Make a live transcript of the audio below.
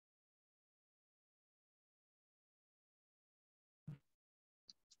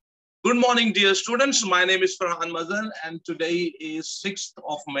Good morning, dear students. My name is Ferhan Mazher, and today is 6th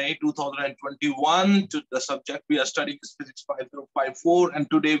of May 2021. The subject we are studying is Physics 5054, and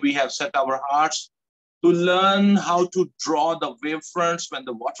today we have set our hearts to learn how to draw the wavefronts when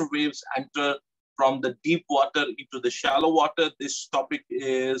the water waves enter from the deep water into the shallow water. This topic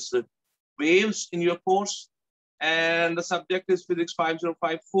is waves in your course, and the subject is Physics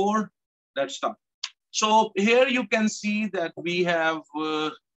 5054. Let's start. So here you can see that we have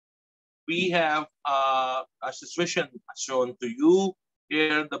a situation shown to you.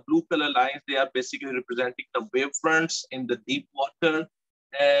 Here, the blue color lines, they are basically representing the wavefronts in the deep water.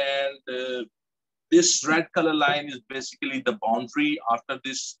 And this red color line is basically the boundary. After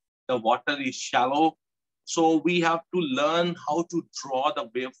this, the water is shallow. So we have to learn how to draw the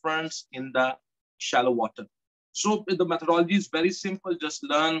wavefronts in the shallow water. So the methodology is very simple. Just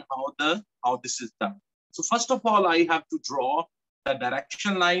learn how this is done. So first of all, I have to draw the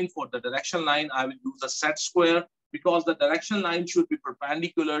direction line. For the direction line, I will use a set square because the direction line should be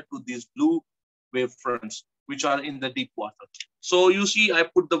perpendicular to these blue wavefronts, which are in the deep water. So you see, I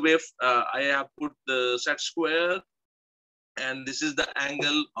have put the set square, and this is the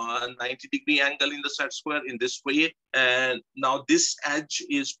angle, 90-degree angle in the set square in this way. And now this edge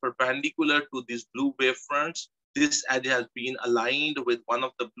is perpendicular to these blue wavefronts. This edge has been aligned with one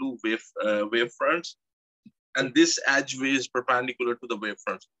of the blue wavefronts. And this edge is perpendicular to the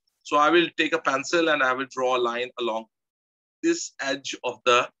wavefront. So I will take a pencil and I will draw a line along this edge of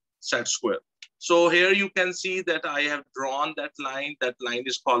the set square. So here you can see that I have drawn that line. That line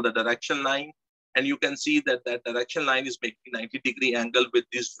is called the direction line. And you can see that that direction line is making 90-degree angle with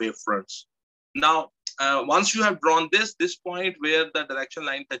these wavefronts. Now, once you have drawn this point where the direction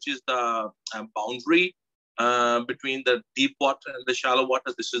line touches the boundary between the deep water and the shallow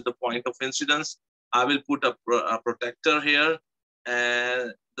water, this is the point of incidence. I will put a protector here,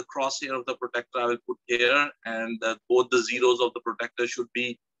 and the crosshair of the protector I will put here, and both the zeros of the protector should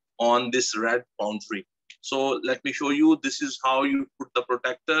be on this red boundary. So let me show you. This is how you put the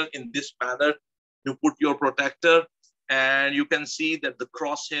protector. In this manner, you put your protector, and you can see that the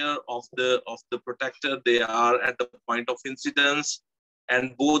crosshair of the protector, they are at the point of incidence,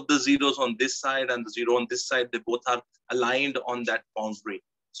 and both the zeros on this side and the zero on this side, they both are aligned on that boundary.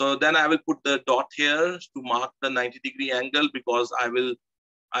 So then I will put the dot here to mark the 90-degree angle, because I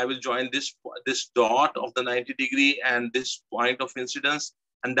will join this dot of the 90-degree and this point of incidence,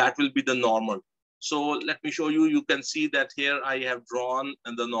 and that will be the normal. So let me show you. You can see that here I have drawn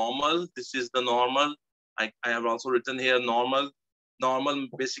the normal. This is the normal. I have also written here normal. Normal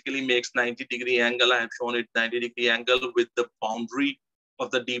basically makes 90-degree angle. I have shown it 90-degree angle with the boundary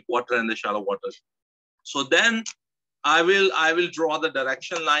of the deep water and the shallow water. So then I will draw the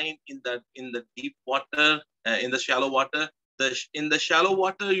direction line in the deep water, in the shallow water. In the shallow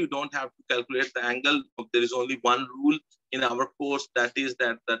water, you don't have to calculate the angle. There is only one rule in our course, that is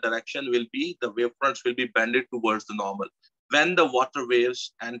that the direction will be, the wavefronts will be bended towards the normal. When the water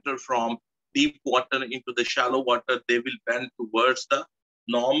waves enter from deep water into the shallow water, they will bend towards the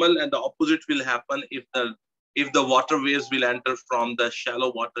normal, and the opposite will happen if the water waves will enter from the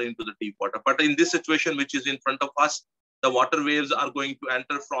shallow water into the deep water. But in this situation, which is in front of us, the water waves are going to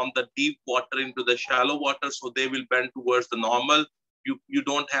enter from the deep water into the shallow water, so they will bend towards the normal. You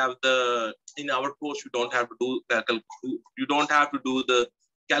don't have in our course, you don't have to do the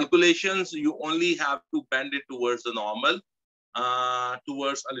calculations. You only have to bend it towards the normal,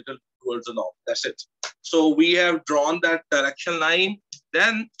 towards the normal. That's it. So we have drawn that direction line.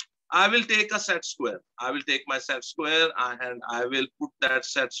 Then I will take a set square. I will take my set square and I will put that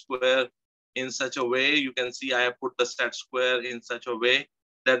set square in such a way. You can see I have put the set square in such a way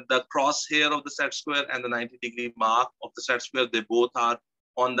that the crosshair of the set square and the 90-degree mark of the set square, they both are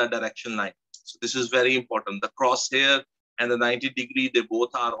on the direction line. So this is very important. The crosshair and the 90-degree, they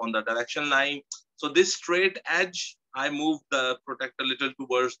both are on the direction line. So this straight edge, I move the protector a little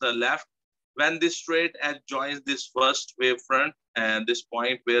towards the left. When this straight edge joins this first wavefront and this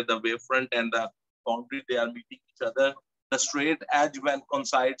point where the wavefront and the boundary, they are meeting each other, the straight edge, when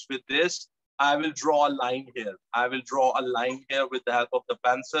coincides with this, I will draw a line here. I will draw a line here with the help of the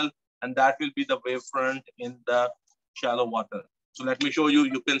pencil, and that will be the wavefront in the shallow water. So let me show you.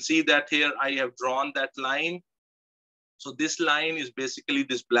 You can see that here I have drawn that line. So this line is basically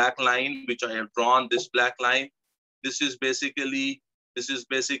this black line, which I have drawn, this black line. This is basically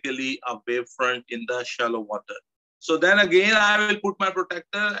a wavefront in the shallow water. So then again, I will put my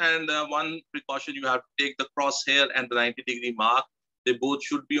protector, and one precaution, you have to take the crosshair and the 90-degree mark. They both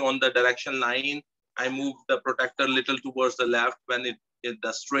should be on the direction line. I move the protector a little towards the left when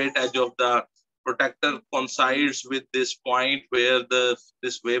the straight edge of the protector coincides with this point where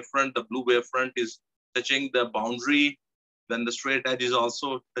this wavefront, the blue wavefront, is touching the boundary. Then the straight edge is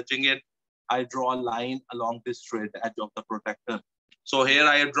also touching it. I draw a line along this straight edge of the protector. So here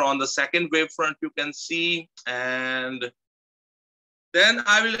I have drawn the second wavefront, you can see, and then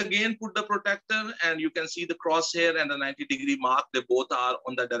I will again put the protector, and you can see the crosshair and the 90-degree mark. They both are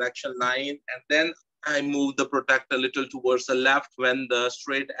on the direction line. And then I move the protector a little towards the left when the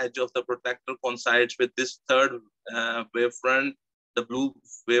straight edge of the protector coincides with this third wavefront, the blue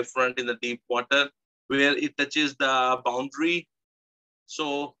wavefront in the deep water, where it touches the boundary.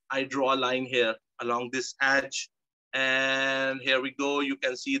 So I draw a line here along this edge. And here we go. You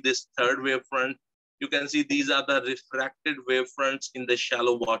can see this third wavefront. You can see these are the refracted wavefronts in the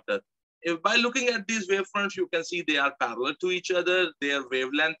shallow water. If by looking at these wavefronts, you can see they are parallel to each other. Their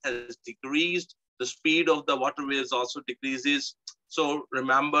wavelength has decreased. The speed of the water waves also decreases. So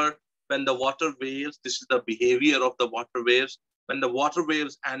remember, when the water waves, this is the behavior of the water waves. When the water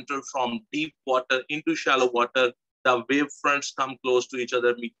waves enter from deep water into shallow water, the wavefronts come close to each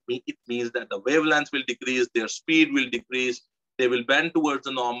other. It means that the wavelength will decrease, their speed will decrease. They will bend towards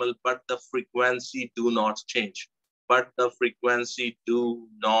the normal, but the frequency do not change.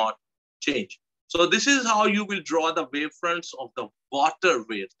 So this is how you will draw the wavefronts of the water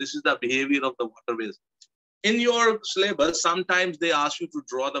waves. This is the behavior of the water waves. In your syllabus, sometimes they ask you to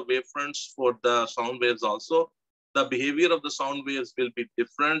draw the wavefronts for the sound waves also. The behavior of the sound waves will be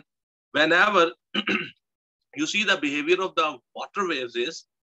different. Whenever you see the behavior of the water waves is,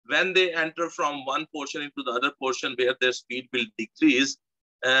 when they enter from one portion into the other portion where their speed will decrease,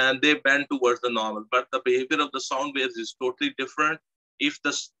 and they bend towards the normal. But the behavior of the sound waves is totally different. If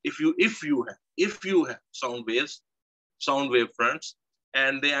you have sound wavefronts,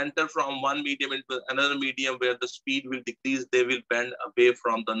 and they enter from one medium into another medium where the speed will decrease, they will bend away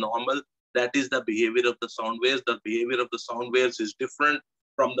from the normal. That is the behavior of the sound waves. The behavior of the sound waves is different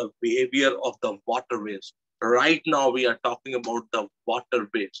from the behavior of the water waves. Right now, we are talking about the water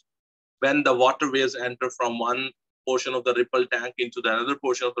waves. When the water waves enter from one portion of the ripple tank into the another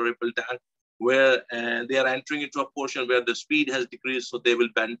portion of the ripple tank, where they are entering into a portion where the speed has decreased, so they will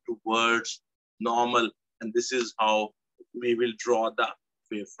bend towards normal. And this is how we will draw the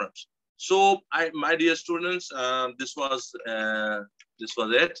wavefronts. So, my dear students, this was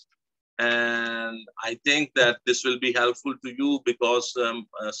it. And I think that this will be helpful to you because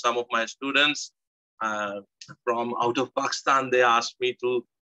some of my students from out of Pakistan, they asked me to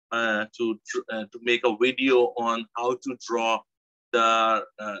make a video on how to draw the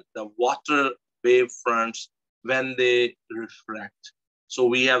water wavefronts when they refract. So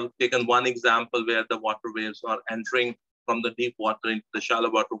we have taken one example where the water waves are entering from the deep water into the shallow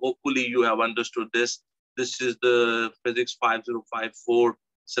water. Hopefully you have understood this. This is the Physics 5054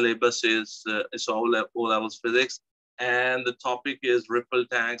 syllabus, is O-levels physics. And the topic is ripple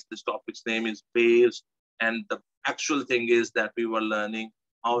tanks. This topic's name is waves. And the actual thing is that we were learning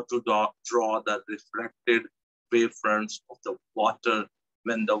how to draw the refracted wavefronts of the water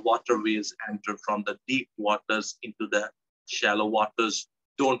when the water waves enter from the deep waters into the shallow waters.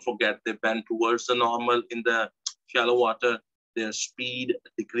 Don't forget, they bend towards the normal in the shallow water. Their speed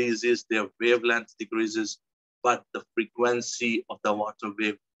decreases, their wavelength decreases, but the frequency of the water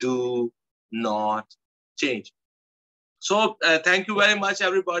wave do not change. So thank you very much,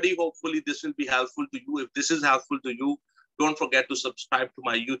 everybody. Hopefully this will be helpful to you. If this is helpful to you, don't forget to subscribe to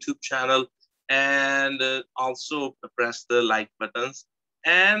my YouTube channel and also press the like buttons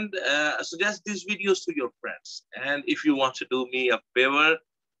and suggest these videos to your friends. And if you want to do me a favor,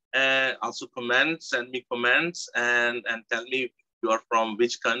 also send me comments and tell me you are from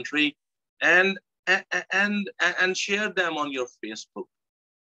which country and share them on your Facebook.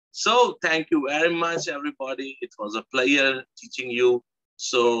 So thank you very much, everybody. It was a pleasure teaching you.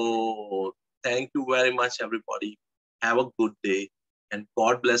 So thank you very much, everybody. Have a good day and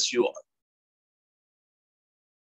God bless you all.